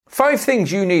5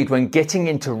 things you need when getting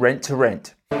into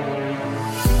rent-to-rent.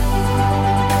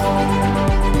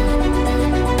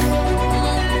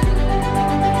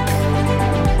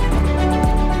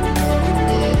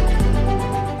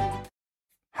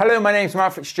 Hello, my name is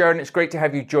Mark Fitzgerald and it's great to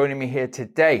have you joining me here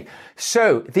today.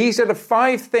 So these are the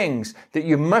 5 things that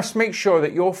you must make sure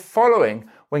that you're following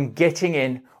when getting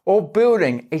in or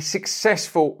building a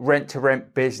successful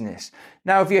rent-to-rent business.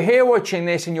 Now, if you're here watching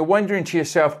this and you're wondering to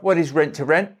yourself, what is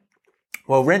rent-to-rent?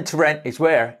 Well, rent-to-rent is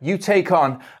where you take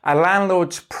on a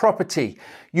landlord's property.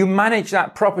 You manage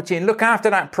that property and look after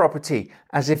that property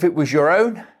as if it was your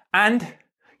own, and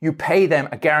you pay them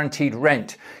a guaranteed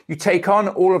rent. You take on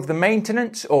all of the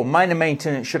maintenance, or minor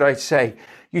maintenance, should I say.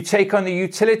 You take on the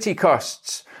utility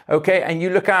costs, okay? And you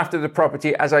look after the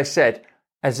property, as I said,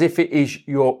 as if it is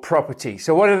your property.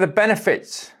 So what are the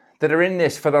benefits that are in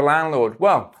this for the landlord?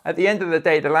 Well, at the end of the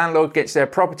day, the landlord gets their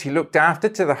property looked after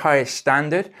to the highest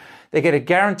standard. They get a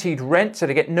guaranteed rent, so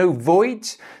they get no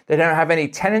voids. They don't have any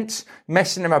tenants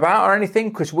messing them about or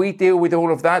anything, because we deal with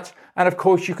all of that. And of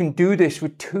course, you can do this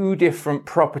with 2 different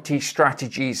property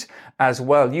strategies as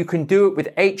well. You can do it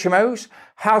with HMOs,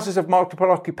 houses of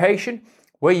multiple occupation,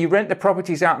 where you rent the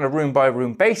properties out on a room by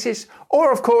room basis.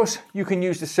 Or of course, you can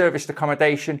use the serviced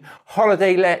accommodation,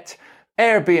 holiday let,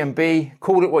 Airbnb,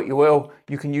 call it what you will.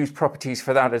 You can use properties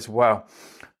for that as well.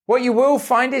 What you will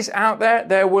find is out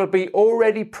there will be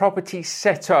already properties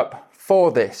set up for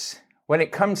this when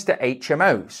it comes to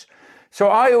HMOs. So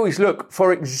I always look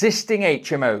for existing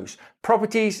HMOs,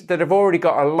 properties that have already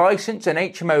got a license, an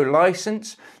HMO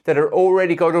license, that are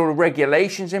already got all the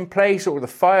regulations in place, all the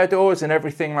fire doors and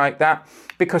everything like that,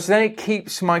 because then it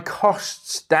keeps my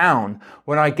costs down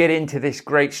when I get into this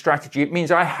great strategy. It means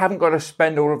I haven't got to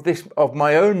spend all of this of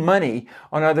my own money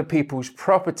on other people's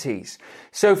properties.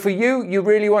 So for you, you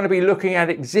really want to be looking at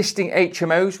existing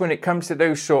HMOs when it comes to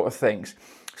those sort of things.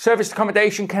 Serviced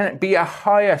accommodation can be a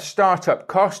higher startup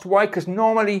cost. Why? Because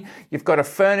normally you've got to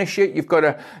furnish it, you've got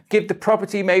to give the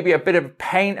property maybe a bit of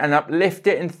paint and uplift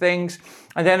it and things.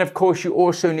 And then, of course, you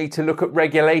also need to look at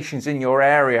regulations in your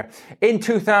area. In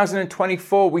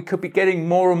 2024, we could be getting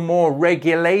more and more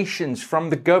regulations from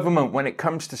the government when it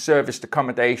comes to serviced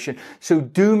accommodation. So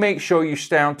do make sure you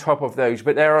stay on top of those.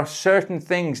 But there are certain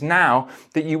things now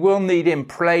that you will need in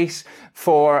place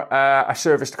for a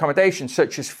serviced accommodation,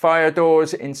 such as fire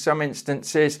doors in some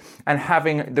instances, and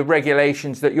having the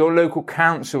regulations that your local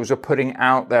councils are putting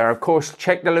out there. Of course,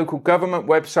 check the local government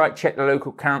website, check the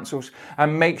local councils,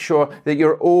 and make sure that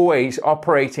you're always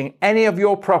operating any of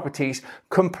your properties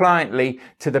compliantly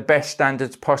to the best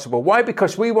standards possible. Why?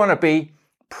 Because we want to be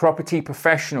property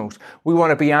professionals. We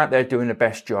want to be out there doing the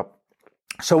best job.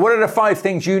 So what are the 5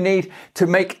 things you need to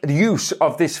make use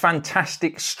of this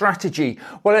fantastic strategy?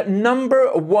 Well, at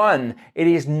number 1, it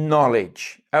is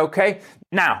knowledge. Okay.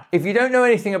 Now, if you don't know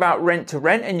anything about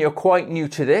rent-to-rent and you're quite new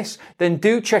to this, then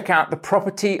do check out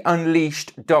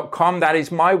thepropertyunleashed.com. That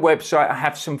is my website. I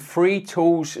have some free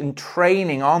tools and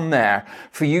training on there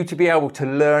for you to be able to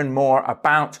learn more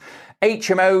about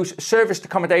HMOs, serviced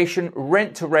accommodation,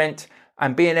 rent-to-rent,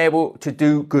 and being able to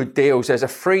do good deals. There's a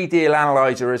free deal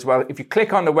analyzer as well. If you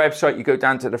click on the website, you go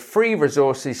down to the free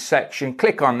resources section,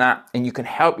 click on that, and you can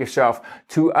help yourself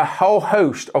to a whole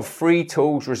host of free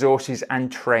tools, resources,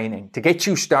 and training to get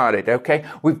you started, okay?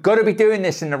 We've got to be doing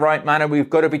this in the right manner. We've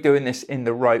got to be doing this in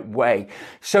the right way.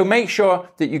 So make sure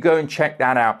that you go and check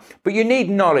that out. But you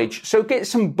need knowledge. So get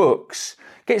some books.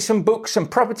 Get some books, some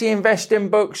property investing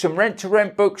books, some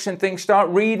rent-to-rent books and things. Start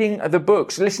reading the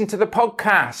books. Listen to the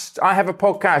podcasts. I have a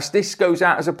podcast. This goes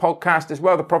out as a podcast as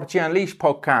well, the Property Unleashed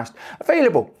podcast.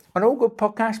 Available on all good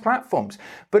podcast platforms.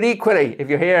 But equally, if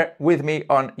you're here with me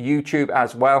on YouTube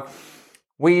as well,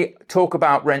 we talk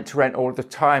about rent-to-rent all the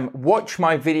time. Watch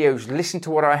my videos, listen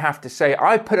to what I have to say.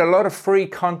 I put a lot of free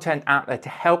content out there to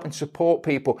help and support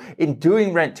people in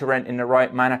doing rent-to-rent in the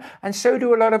right manner. And so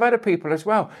do a lot of other people as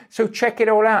well. So check it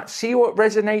all out. See what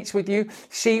resonates with you.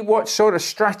 See what sort of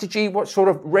strategy, what sort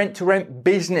of rent-to-rent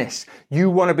business you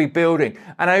want to be building.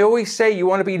 And I always say you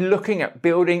want to be looking at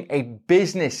building a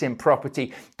business in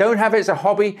property. Don't have it as a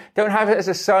hobby. Don't have it as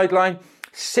a sideline.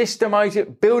 Systemize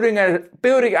it, building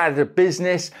it as a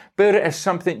business, build it as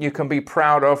something you can be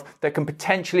proud of, that can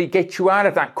potentially get you out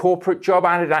of that corporate job,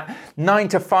 out of that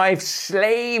 9-to-5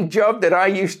 slave job that I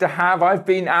used to have. I've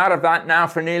been out of that now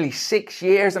for nearly 6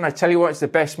 years, and I tell you what, it's the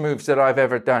best moves that I've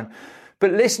ever done.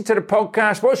 But listen to the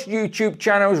podcast, watch YouTube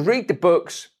channels, read the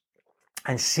books,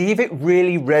 and see if it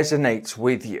really resonates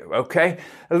with you, okay?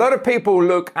 A lot of people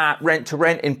look at rent to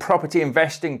rent in property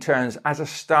investing terms as a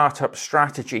startup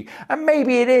strategy. And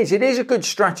maybe it is. It is a good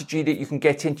strategy that you can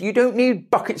get into. You don't need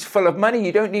buckets full of money.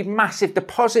 You don't need massive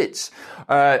deposits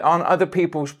on other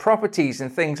people's properties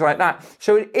and things like that.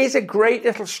 So it is a great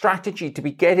little strategy to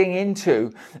be getting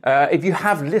into if you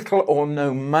have little or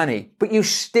no money. But you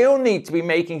still need to be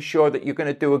making sure that you're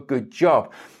going to do a good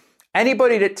job.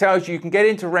 Anybody that tells you can get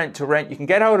into rent to rent, you can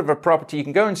get hold of a property, you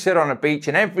can go and sit on a beach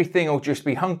and everything will just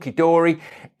be hunky-dory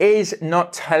is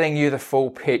not telling you the full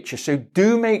picture. So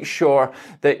do make sure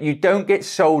that you don't get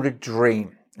sold a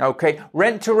dream, okay?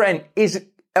 Rent to rent is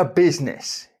a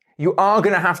business. You are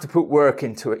going to have to put work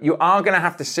into it. You are going to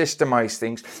have to systemize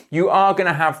things. You are going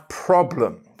to have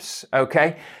problems,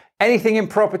 okay? Anything in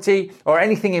property or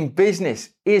anything in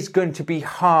business is going to be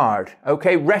hard,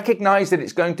 okay? Recognize that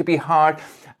it's going to be hard.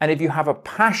 And if you have a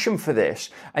passion for this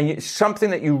and it's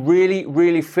something that you really,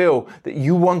 really feel that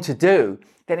you want to do,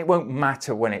 then it won't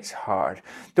matter when it's hard.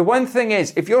 The one thing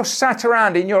is, if you're sat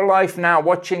around in your life now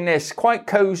watching this, quite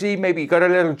cozy, maybe you got a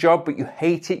little job, but you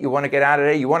hate it, you want to get out of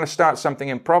there, you want to start something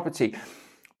in property,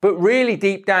 but really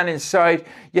deep down inside,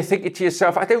 you're thinking to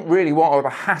yourself, I don't really want all the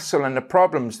hassle and the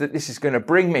problems that this is going to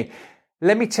bring me.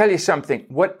 Let me tell you something,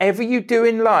 whatever you do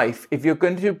in life, if you're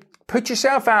going to put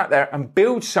yourself out there and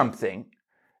build something,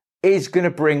 is going to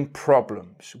bring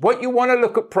problems. What you want to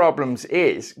look at problems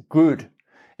is good.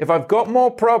 If I've got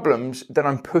more problems, then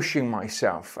I'm pushing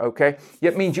myself, okay?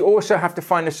 It means you also have to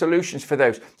find the solutions for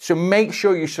those. So make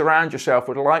sure you surround yourself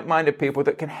with like-minded people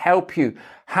that can help you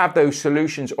have those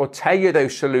solutions or tell you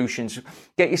those solutions.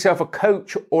 Get yourself a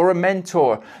coach or a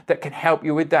mentor that can help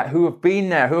you with that, who have been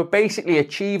there, who are basically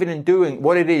achieving and doing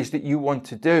what it is that you want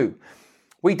to do.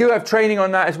 We do have training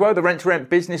on that as well, the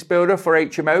Rent-to-Rent Business Builder for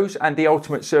HMOs and the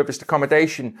Ultimate Serviced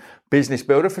Accommodation Business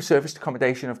Builder for serviced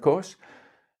accommodation, of course.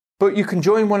 But you can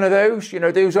join one of those. You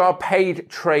know, those are paid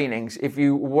trainings if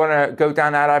you want to go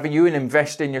down that avenue and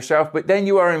invest in yourself. But then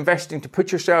you are investing to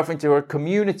put yourself into a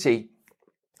community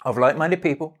of like-minded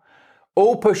people,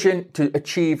 all pushing to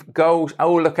achieve goals,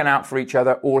 all looking out for each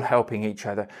other, all helping each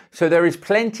other. So there is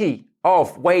plenty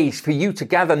of ways for you to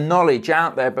gather knowledge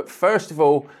out there. But first of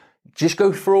all, just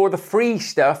go for all the free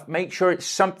stuff. Make sure it's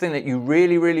something that you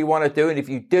really, really want to do. And if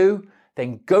you do,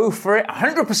 then go for it.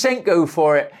 100% go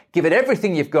for it. Give it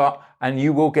everything you've got and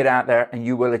you will get out there and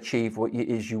you will achieve what it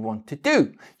is you want to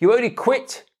do. You only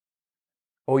quit,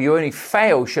 or you only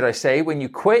fail, should I say, when you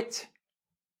quit.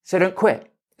 So don't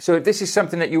quit. So if this is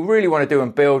something that you really want to do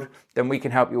and build, then we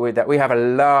can help you with that. We have a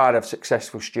lot of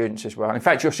successful students as well. In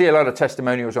fact, you'll see a lot of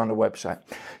testimonials on the website.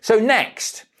 So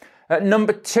next,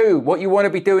 number 2, what you want to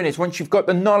be doing is once you've got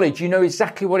the knowledge, you know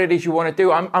exactly what it is you want to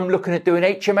do. I'm looking at doing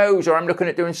HMOs, or I'm looking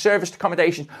at doing serviced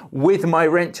accommodation with my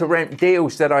rent-to-rent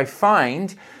deals that I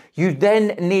find. You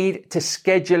then need to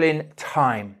schedule in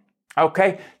time.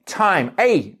 Okay? Time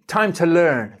to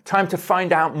learn, time to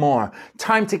find out more,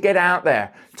 time to get out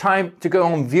there, time to go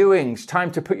on viewings, time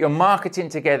to put your marketing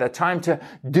together, time to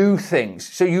do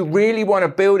things. So you really want to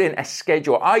build in a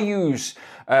schedule. I use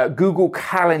Google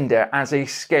Calendar as a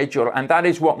schedule, and that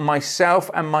is what myself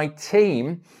and my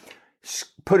team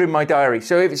put in my diary.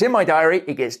 So if it's in my diary,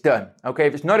 it gets done. Okay,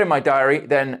 if it's not in my diary,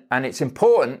 then, and it's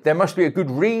important, there must be a good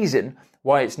reason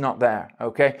why it's not there.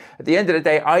 Okay, at the end of the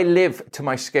day, I live to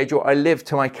my schedule, I live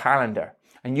to my calendar,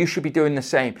 and you should be doing the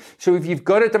same. So if you've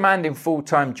got a demanding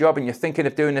full-time job and you're thinking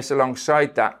of doing this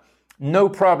alongside that, no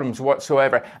problems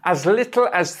whatsoever. As little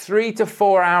as 3 to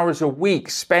 4 hours a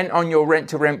week spent on your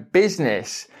rent-to-rent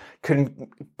business can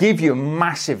give you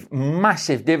massive,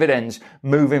 massive dividends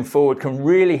moving forward, can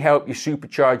really help you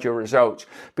supercharge your results.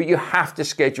 But you have to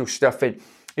schedule stuff in.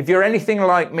 If you're anything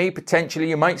like me, potentially,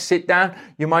 you might sit down,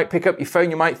 you might pick up your phone,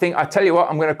 you might think, I tell you what,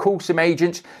 I'm going to call some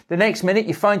agents. The next minute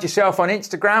you find yourself on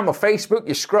Instagram or Facebook,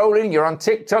 you're scrolling, you're on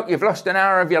TikTok, you've lost an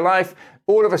hour of your life.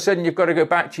 All of a sudden you've got to go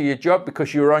back to your job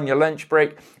because you were on your lunch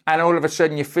break, and all of a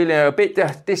sudden you're feeling a bit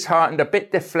disheartened, a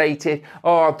bit deflated.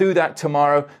 Oh, I'll do that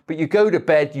tomorrow. But you go to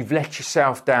bed, you've let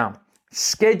yourself down.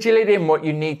 Schedule it in what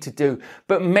you need to do,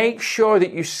 but make sure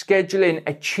that you schedule in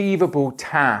achievable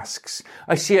tasks.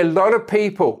 I see a lot of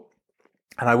people,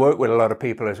 and I work with a lot of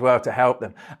people as well to help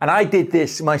them. And I did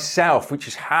this myself, which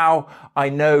is how I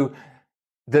know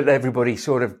that everybody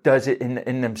sort of does it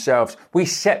in themselves. We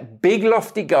set big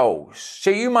lofty goals. So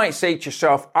you might say to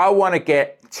yourself, I want to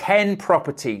get 10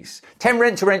 properties, 10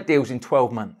 rent-to-rent deals in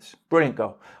 12 months. Brilliant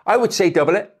goal. I would say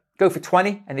double it. Go for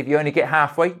 20, and if you only get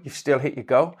halfway, you've still hit your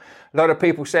goal. A lot of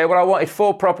people say, well, I wanted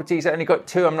 4 properties, I only got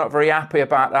 2, I'm not very happy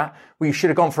about that. Well, you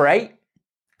should have gone for 8.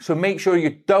 So make sure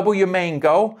you double your main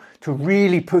goal to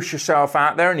really push yourself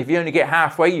out there. And if you only get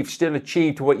halfway, you've still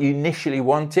achieved what you initially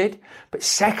wanted. But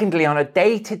secondly, on a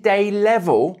day-to-day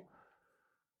level,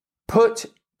 put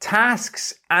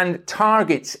tasks and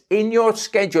targets in your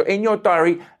schedule, in your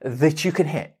diary that you can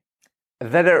hit,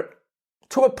 that are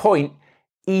to a point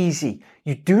easy.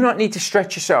 You do not need to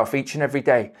stretch yourself each and every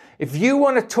day. If you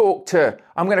want to talk to,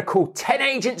 I'm going to call 10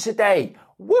 agents a day.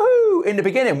 Woohoo! In the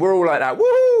beginning, we're all like that.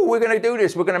 Woohoo! We're going to do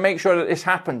this. We're going to make sure that this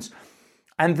happens.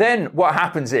 And then what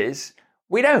happens is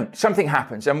we don't. Something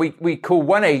happens and we call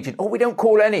one agent or we don't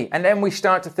call any. And then we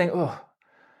start to think, oh,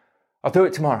 I'll do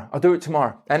it tomorrow. I'll do it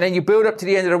tomorrow. And then you build up to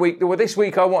the end of the week. Well, this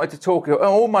week I wanted to talk to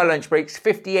all my lunch breaks,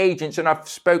 50 agents, and I've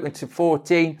spoken to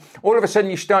 14. All of a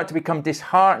sudden you start to become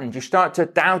disheartened. You start to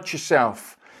doubt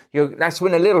yourself. That's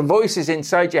when the little voices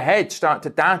inside your head start to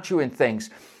doubt you in things.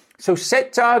 So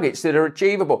set targets that are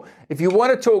achievable. If you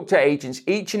want to talk to agents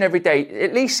each and every day,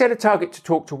 at least set a target to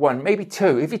talk to one, maybe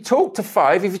two. If you talk to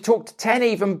 5, if you talk to 10,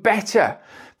 even better.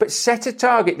 But set a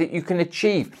target that you can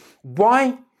achieve.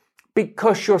 Why?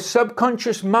 Because your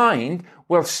subconscious mind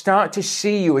will start to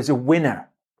see you as a winner.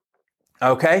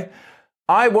 Okay?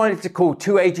 I wanted to call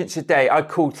 2 agents a day. I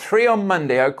called 3 on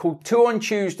Monday. I called 2 on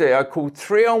Tuesday. I called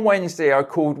 3 on Wednesday. I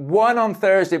called 1 on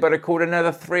Thursday, but I called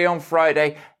another 3 on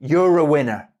Friday. You're a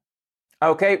winner.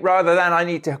 Okay, rather than I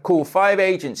need to call 5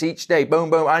 agents each day.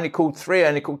 Boom, boom. I only called 3, I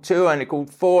only called 2, I only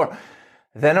called 4.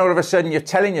 Then all of a sudden you're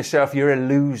telling yourself you're a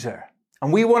loser.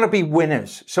 And we want to be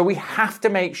winners. So we have to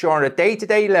make sure on a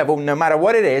day-to-day level, no matter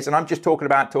what it is, and I'm just talking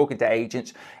about talking to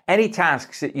agents, any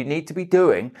tasks that you need to be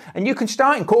doing, and you can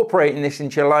start incorporating this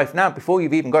into your life now before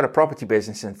you've even got a property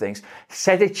business and things.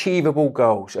 Set achievable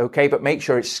goals, okay? But make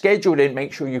sure it's scheduled in,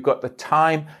 make sure you've got the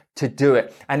time to do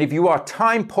it. And if you are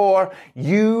time poor,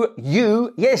 you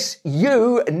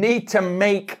need to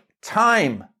make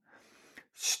time.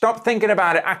 Stop thinking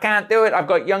about it. I can't do it. I've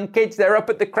got young kids. They're up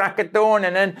at the crack of dawn.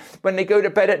 And then when they go to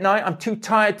bed at night, I'm too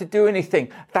tired to do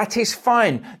anything. That is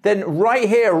fine. Then right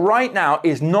here, right now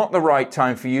is not the right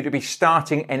time for you to be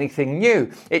starting anything new.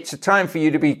 It's a time for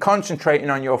you to be concentrating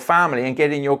on your family and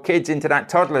getting your kids into that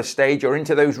toddler stage or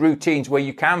into those routines where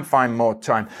you can find more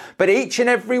time. But each and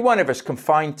every one of us can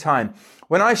find time.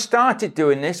 When I started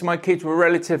doing this, my kids were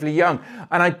relatively young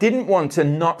and I didn't want to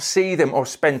not see them or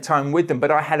spend time with them,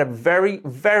 but I had a very,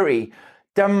 very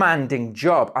demanding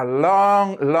job, a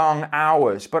long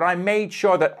hours. But I made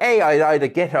sure that I'd either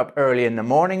get up early in the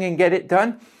morning and get it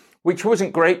done, which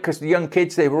wasn't great because the young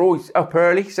kids, they were always up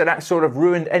early. So that sort of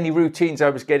ruined any routines I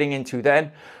was getting into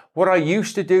then. What I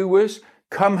used to do was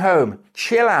come home,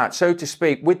 chill out, so to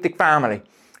speak, with the family.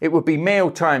 It would be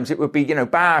meal times. It would be,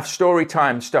 bath, story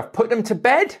time stuff. Put them to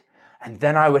bed. And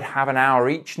then I would have an hour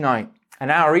each night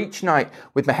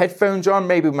with my headphones on,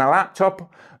 maybe my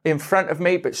laptop in front of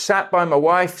me, but sat by my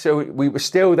wife. So we were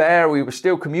still there. We were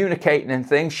still communicating and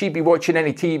things. She'd be watching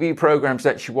any TV programs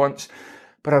that she wants,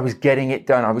 but I was getting it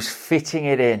done. I was fitting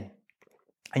it in.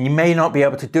 And you may not be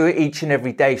able to do it each and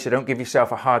every day. So don't give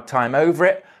yourself a hard time over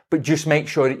it, but just make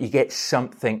sure that you get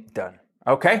something done.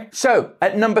 Okay, so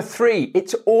at number 3,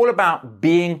 it's all about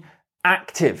being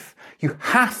active. You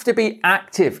have to be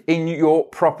active in your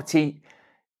property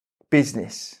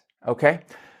business. Okay,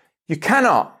 you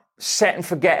cannot set and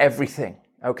forget everything.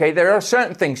 Okay, there are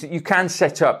certain things that you can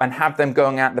set up and have them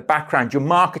going out in the background. Your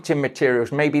marketing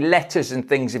materials, maybe letters and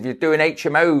things. If you're doing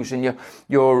HMOs and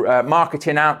you're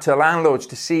marketing out to landlords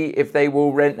to see if they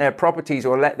will rent their properties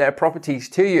or let their properties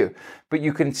to you. But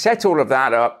you can set all of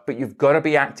that up, but you've got to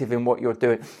be active in what you're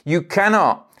doing. You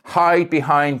cannot hide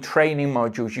behind training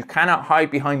modules. You cannot hide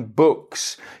behind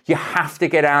books. You have to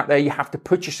get out there. You have to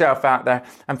put yourself out there.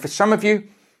 And for some of you,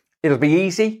 it'll be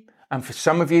easy. And for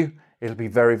some of you, it'll be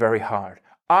very, very hard.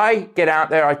 I get out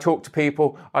there, I talk to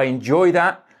people, I enjoy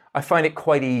that, I find it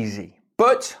quite easy.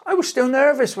 But I was still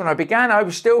nervous when I began. I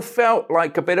still felt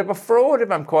like a bit of a fraud,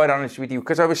 if I'm quite honest with you,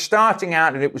 because I was starting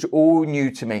out and it was all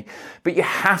new to me. But you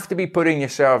have to be putting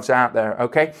yourselves out there,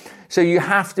 okay? So you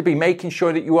have to be making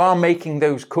sure that you are making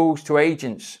those calls to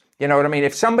agents. You know what I mean?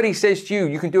 If somebody says to you,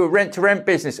 you can do a rent-to-rent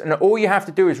business and all you have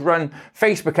to do is run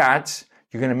Facebook ads,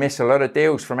 you're going to miss a lot of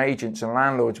deals from agents and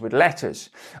landlords with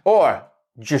letters. Or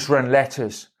just run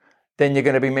letters, then you're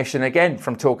going to be missing again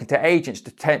from talking to agents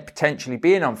to potentially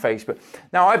being on Facebook.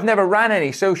 Now, I've never ran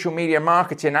any social media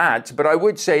marketing ads, but I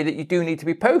would say that you do need to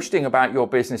be posting about your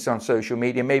business on social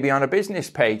media, maybe on a business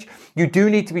page. You do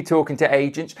need to be talking to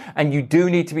agents and you do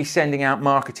need to be sending out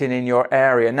marketing in your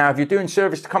area. Now, if you're doing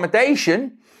serviced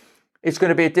accommodation, it's going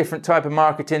to be a different type of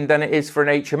marketing than it is for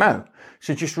an HMO.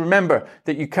 So just remember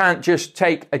that you can't just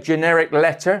take a generic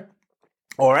letter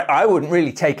Or I wouldn't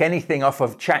really take anything off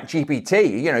of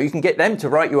ChatGPT. You can get them to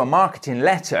write you a marketing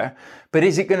letter, but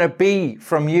is it going to be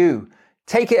from you?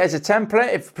 Take it as a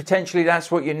template if potentially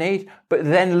that's what you need, but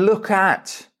then look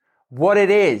at what it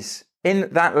is in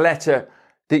that letter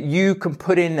that you can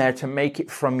put in there to make it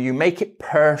from you, make it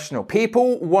personal.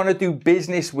 People want to do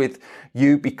business with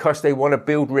you because they want to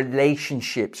build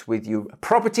relationships with you.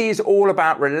 Property is all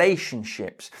about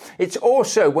relationships. It's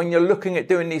also, when you're looking at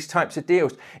doing these types of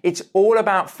deals, it's all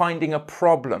about finding a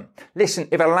problem. Listen,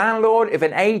 if a landlord, if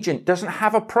an agent doesn't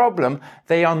have a problem,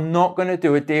 they are not going to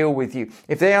do a deal with you.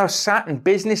 If they are sat and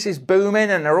business is booming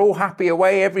and they're all happy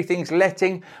away, everything's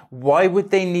letting, why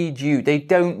would they need you? They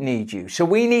don't need you. So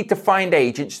we need to find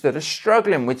agents that are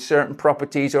struggling with certain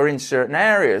properties or in certain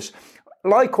areas.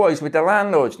 Likewise with the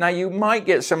landlords. Now you might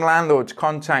get some landlords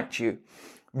contact you,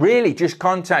 really just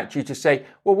contact you to say,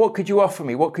 well, what could you offer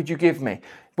me? What could you give me?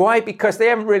 Why? Because they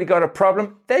haven't really got a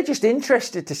problem. They're just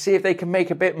interested to see if they can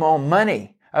make a bit more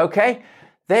money. Okay?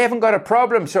 They haven't got a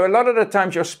problem. So a lot of the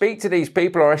times you'll speak to these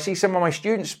people, or I see some of my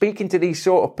students speaking to these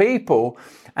sort of people,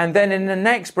 and then in the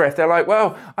next breath, they're like,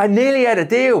 well, I nearly had a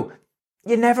deal.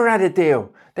 You never had a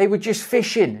deal. They were just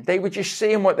fishing. They were just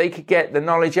seeing what they could get, the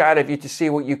knowledge out of you to see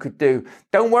what you could do.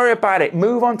 Don't worry about it.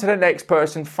 Move on to the next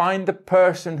person. Find the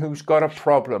person who's got a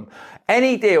problem.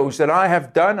 Any deals that I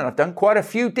have done, and I've done quite a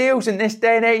few deals in this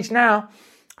day and age now,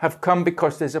 have come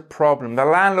because there's a problem. The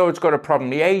landlord's got a problem.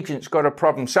 The agent's got a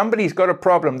problem. Somebody's got a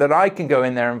problem that I can go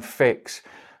in there and fix.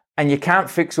 And you can't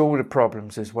fix all the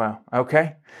problems as well,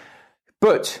 okay?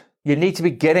 But you need to be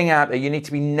getting out there. You need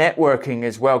to be networking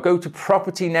as well. Go to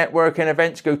property networking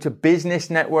events. Go to business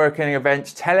networking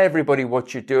events. Tell everybody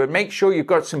what you're doing. Make sure you've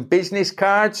got some business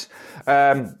cards.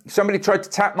 Somebody tried to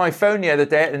tap my phone the other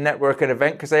day at the networking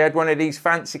event because they had one of these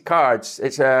fancy cards.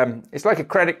 It's like a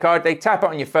credit card. They tap it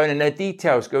on your phone and their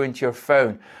details go into your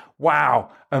phone. Wow,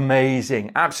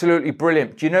 amazing, absolutely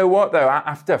brilliant. Do you know what though?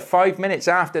 After 5 minutes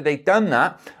after they'd done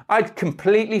that, I'd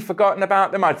completely forgotten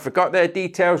about them. I'd forgot their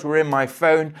details were in my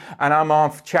phone and I'm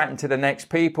off chatting to the next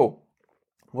people.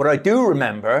 What I do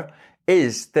remember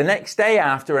is the next day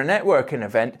after a networking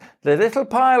event, the little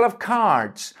pile of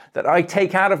cards that I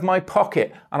take out of my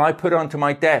pocket and I put onto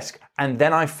my desk, and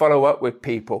then I follow up with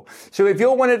people. So if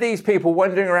you're one of these people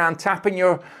wandering around tapping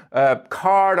your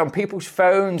card on people's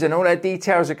phones and all their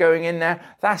details are going in there,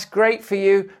 that's great for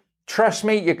you. Trust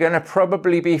me, you're going to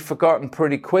probably be forgotten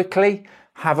pretty quickly.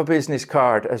 Have a business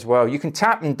card as well. You can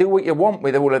tap and do what you want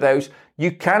with all of those.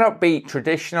 You cannot beat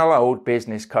traditional old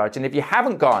business cards. And if you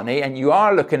haven't got any and you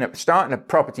are looking at starting a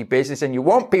property business and you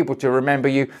want people to remember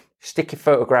you, stick your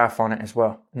photograph on it as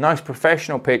well. A nice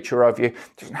professional picture of you.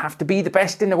 It doesn't have to be the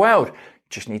best in the world. You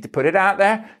just need to put it out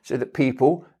there so that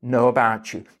people know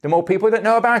about you. The more people that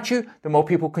know about you, the more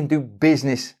people can do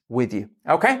business with you.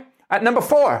 Okay? At number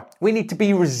 4, we need to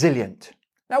be resilient.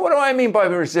 Now, what do I mean by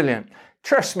resilient?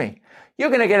 Trust me. You're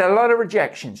going to get a lot of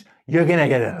rejections. You're going to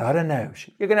get a lot of no's.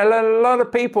 You're going to get a lot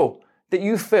of people that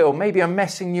you feel maybe are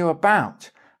messing you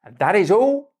about. And that is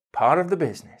all part of the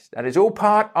business. That is all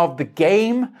part of the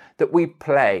game that we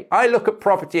play. I look at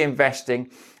property investing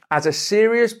as a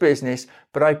serious business,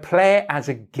 but I play it as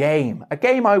a game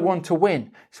I want to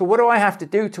win. So what do I have to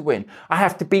do to win? I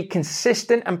have to be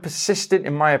consistent and persistent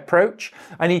in my approach.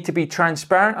 I need to be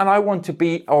transparent, and I want to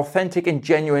be authentic and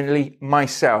genuinely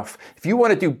myself. If you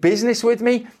want to do business with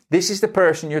me, this is the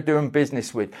person you're doing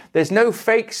business with. There's no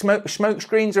fake smoke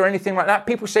screens or anything like that.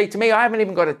 People say to me, I haven't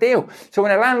even got a deal. So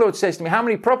when a landlord says to me, how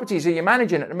many properties are you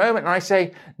managing at the moment? And I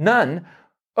say, none.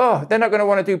 Oh, they're not going to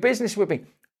want to do business with me.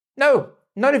 No.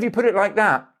 Not if you put it like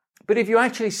that, but if you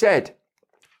actually said,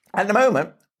 at the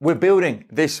moment, we're building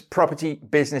this property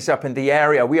business up in the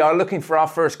area. We are looking for our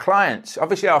first clients.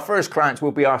 Obviously, our first clients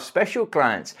will be our special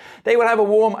clients. They will have a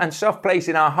warm and soft place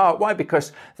in our heart. Why?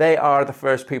 Because they are the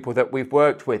first people that we've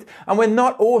worked with. And we're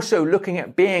not also looking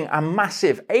at being a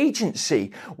massive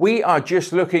agency. We are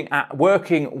just looking at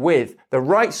working with the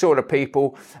right sort of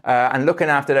people and looking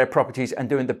after their properties and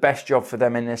doing the best job for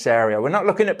them in this area. We're not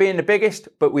looking at being the biggest,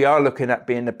 but we are looking at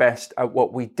being the best at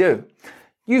what we do.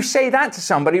 You say that to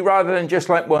somebody rather than just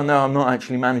like, well, no, I'm not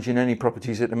actually managing any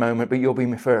properties at the moment, but you'll be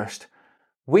my first.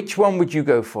 Which one would you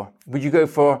go for? Would you go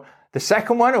for the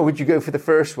second one or would you go for the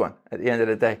first one at the end of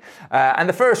the day? And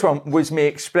the first one was me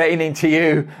explaining to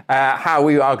you how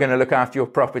we are going to look after your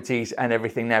properties and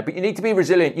everything there. But you need to be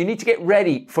resilient. You need to get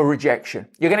ready for rejection.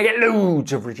 You're going to get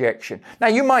loads of rejection. Now,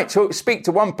 you might speak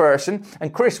to one person,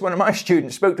 and Chris, one of my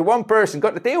students, spoke to one person,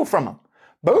 got the deal from them.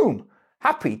 Boom.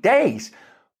 Happy days.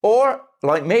 Or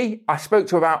like me, I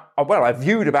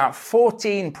viewed about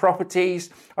 14 properties.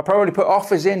 I probably put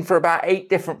offers in for about 8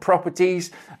 different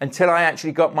properties until I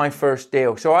actually got my first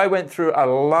deal. So I went through a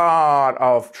lot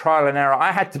of trial and error.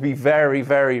 I had to be very,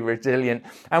 very resilient.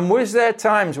 And was there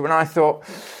times when I thought,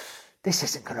 this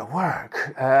isn't going to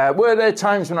work? Were there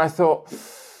times when I thought,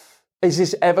 is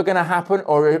this ever going to happen,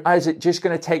 or is it just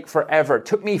going to take forever? It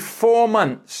took me 4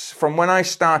 months from when I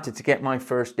started to get my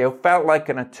first deal. Felt like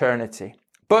an eternity.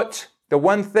 But the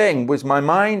one thing was my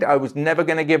mind. I was never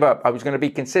going to give up. I was going to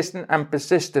be consistent and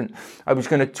persistent. I was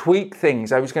going to tweak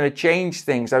things. I was going to change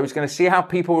things. I was going to see how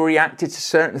people reacted to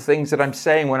certain things that I'm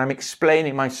saying when I'm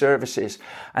explaining my services.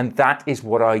 And that is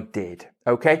what I did.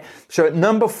 Okay. So at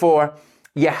number 4,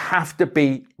 you have to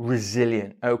be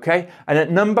resilient, okay? And at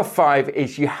number 5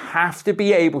 is you have to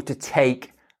be able to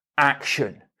take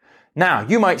action. Now,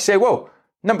 you might say, well,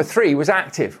 number 3 was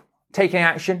active. Taking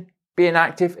action, being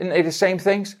active, isn't they the same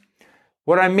things?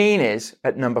 What I mean is,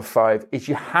 at number 5, is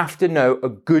you have to know a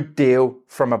good deal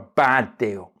from a bad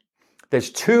deal. There's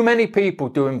too many people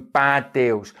doing bad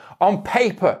deals. On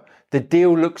paper, the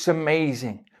deal looks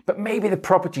amazing, but maybe the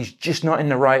property's just not in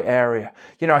the right area.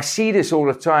 You know, I see this all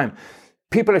the time.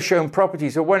 People are showing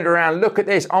properties or wander around, look at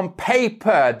this, on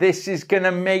paper, this is going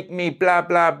to make me blah,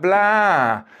 blah,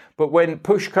 blah. But when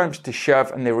push comes to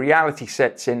shove and the reality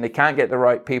sets in, they can't get the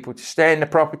right people to stay in the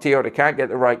property, or they can't get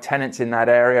the right tenants in that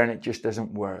area, and it just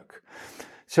doesn't work.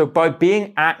 So by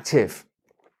being active,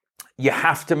 you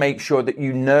have to make sure that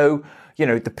you know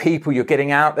the people you're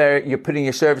getting out there, you're putting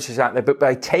your services out there. But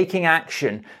by taking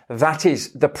action, that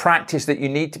is the practice that you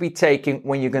need to be taking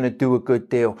when you're going to do a good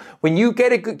deal. When you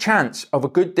get a good chance of a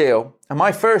good deal, and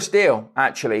my first deal,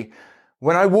 actually,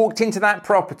 when I walked into that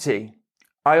property,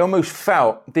 I almost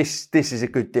felt this is a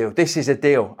good deal. This is a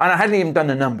deal. And I hadn't even done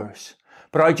the numbers.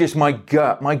 But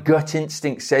my gut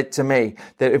instinct said to me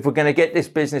that if we're going to get this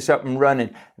business up and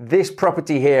running, this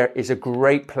property here is a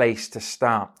great place to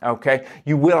start. Okay.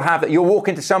 You will have that. You'll walk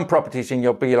into some properties and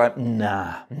you'll be like,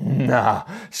 nah.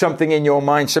 Something in your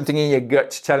mind, something in your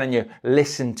gut's telling you,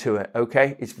 listen to it.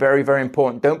 Okay. It's very, very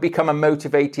important. Don't become a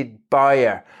motivated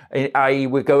buyer, i.e.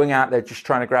 we're going out there just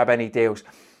trying to grab any deals.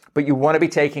 But you want to be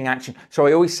taking action. So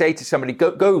I always say to somebody,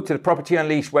 go to the Property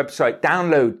Unleashed website,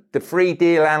 download the free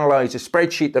deal analyzer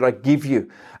spreadsheet that I give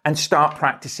you, and start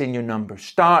practicing your numbers.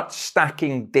 Start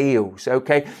stacking deals,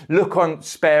 okay? Look on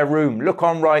Spare Room, look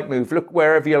on Rightmove, look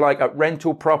wherever you like at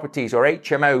rental properties or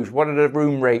HMOs. What are the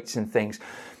room rates and things?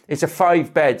 It's a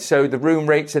 5-bed, so the room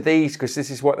rates are these because this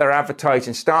is what they're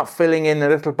advertising. Start filling in the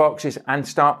little boxes and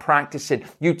start practicing.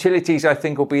 Utilities, I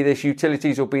think, will be this.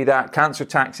 Utilities will be that. Council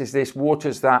tax is this.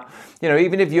 Water's that. You know,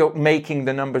 even if you're making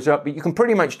the numbers up, but you can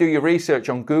pretty much do your research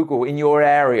on Google in your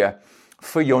area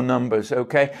for your numbers,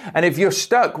 okay? And if you're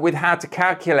stuck with how to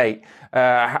calculate,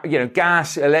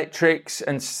 gas, electrics,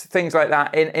 and things like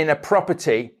that in a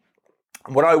property,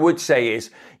 what I would say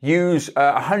is use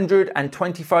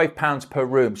 £125 per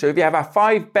room. So if you have a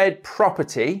 5-bed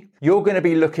property, you're going to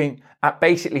be looking at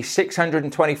basically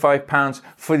 £625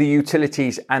 for the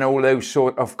utilities and all those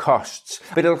sort of costs.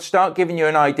 But it'll start giving you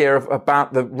an idea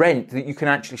about the rent that you can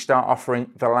actually start offering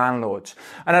the landlords.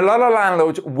 And a lot of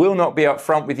landlords will not be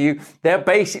upfront with you. They'll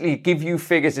basically give you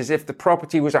figures as if the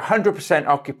property was 100%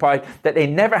 occupied, that they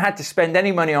never had to spend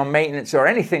any money on maintenance or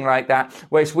anything like that.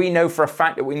 Whereas we know for a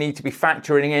fact that we need to be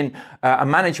factoring in a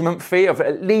management fee of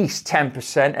at least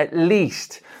 10%, at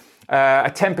least.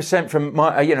 A 10%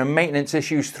 from maintenance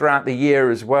issues throughout the year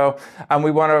as well. And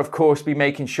we want to, of course, be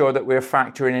making sure that we're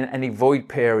factoring in any void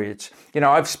periods. You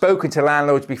know, I've spoken to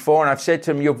landlords before and I've said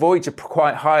to them, your voids are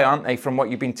quite high, aren't they, from what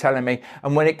you've been telling me?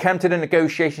 And when it came to the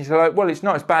negotiations, they're like, well, it's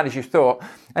not as bad as you thought.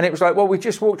 And it was like, well, we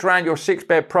just walked around your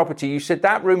 6-bed property. You said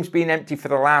that room's been empty for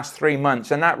the last 3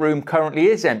 months and that room currently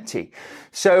is empty.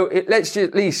 So let's just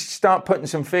at least start putting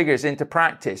some figures into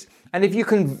practice. And if you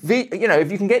can,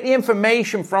 if you can get the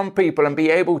information from people and be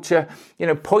able to,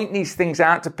 point these things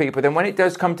out to people, then when it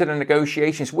does come to the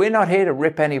negotiations, we're not here to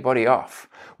rip anybody off.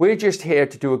 We're just here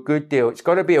to do a good deal. It's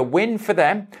got to be a win for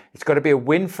them. It's got to be a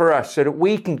win for us so that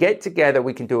we can get together.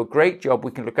 We can do a great job.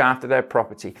 We can look after their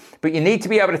property. But you need to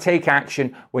be able to take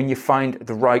action when you find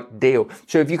the right deal.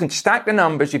 So if you can stack the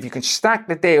numbers, if you can stack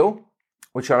the deal,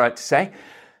 which I like to say,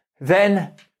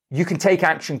 then you can take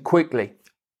action quickly.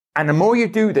 And the more you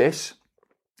do this,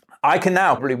 I can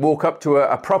now really walk up to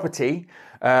a property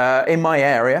in my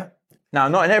area Now,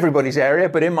 not in everybody's area,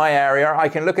 but in my area, I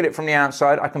can look at it from the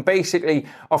outside. I can basically,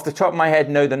 off the top of my head,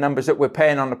 know the numbers that we're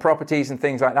paying on the properties and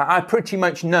things like that. I pretty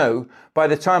much know by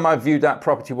the time I've viewed that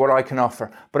property what I can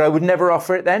offer. But I would never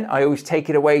offer it then. I always take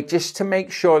it away just to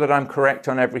make sure that I'm correct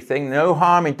on everything. No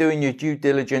harm in doing your due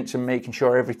diligence and making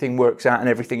sure everything works out and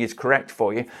everything is correct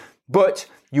for you. But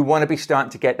you want to be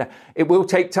starting to get there. It will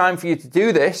take time for you to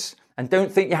do this. And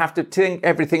don't think you have to think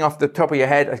everything off the top of your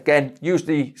head. Again, use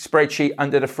the spreadsheet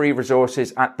under the free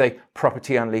resources at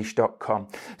thepropertyunleashed.com.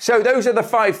 So those are the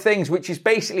 5 things, which is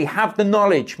basically have the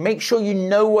knowledge. Make sure you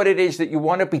know what it is that you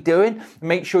want to be doing.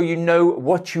 Make sure you know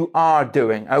what you are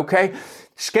doing, okay?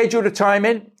 Schedule the time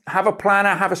in. Have a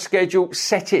planner, have a schedule,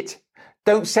 set it.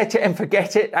 Don't set it and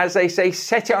forget it. As they say,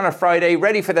 set it on a Friday,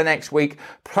 ready for the next week.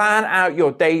 Plan out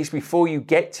your days before you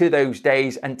get to those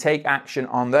days and take action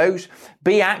on those.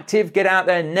 Be active, get out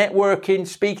there, networking,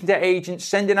 speaking to agents,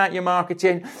 sending out your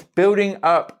marketing, building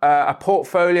up a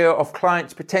portfolio of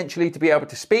clients potentially to be able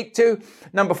to speak to.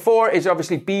 Number 4 is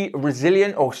obviously be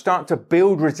resilient, or start to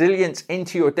build resilience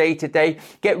into your day-to-day.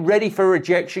 Get ready for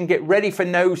rejection, get ready for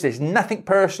no's. There's nothing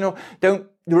personal. Don't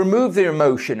remove the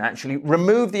emotion, actually.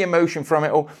 Remove the emotion from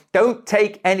it all. Don't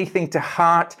take anything to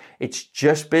heart. It's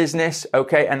just business,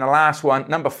 okay? And the last one,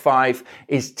 number 5,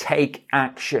 is take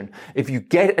action. If you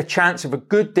get a chance of a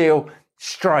good deal,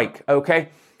 strike, okay?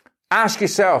 Ask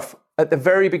yourself at the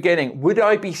very beginning, would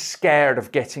I be scared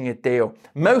of getting a deal?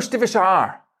 Most of us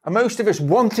are. And most of us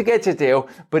want to get a deal,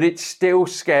 but it still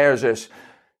scares us.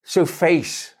 So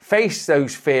face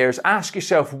those fears. Ask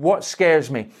yourself, what scares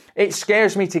me? It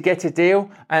scares me to get a deal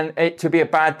and it to be a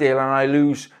bad deal and I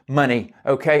lose money.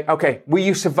 Okay. Will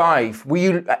you survive? Will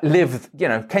you live?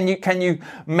 Can you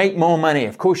make more money?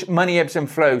 Of course, money ebbs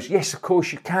and flows. Yes, of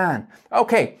course you can.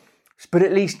 Okay. But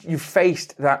at least you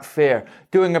faced that fear.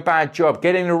 Doing a bad job,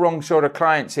 getting the wrong sort of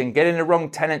clients in, getting the wrong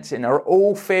tenants in are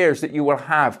all fears that you will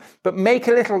have. But make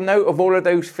a little note of all of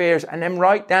those fears and then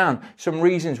write down some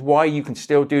reasons why you can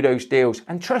still do those deals.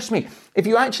 And trust me, if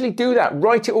you actually do that,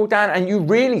 write it all down and you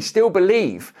really still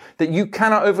believe that you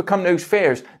cannot overcome those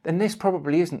fears, then this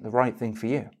probably isn't the right thing for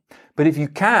you. But if you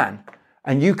can,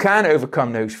 and you can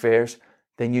overcome those fears,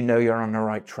 then you know you're on the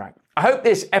right track. I hope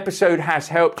this episode has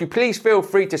helped you. Please feel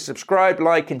free to subscribe,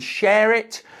 like, and share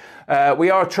it. We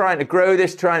are trying to grow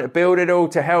this, trying to build it all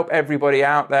to help everybody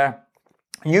out there.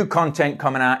 New content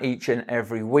coming out each and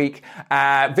every week.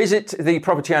 Visit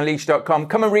thepropertyunleashed.com.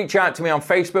 Come and reach out to me on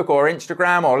Facebook or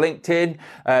Instagram or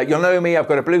LinkedIn. You'll know me. I've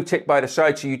got a blue tick by the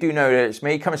side, so you do know that it's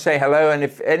me. Come and say hello. And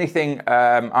if anything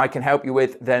I can help you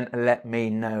with, then let me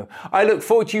know. I look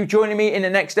forward to you joining me in the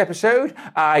next episode.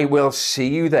 I will see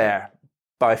you there.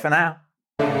 Bye for now.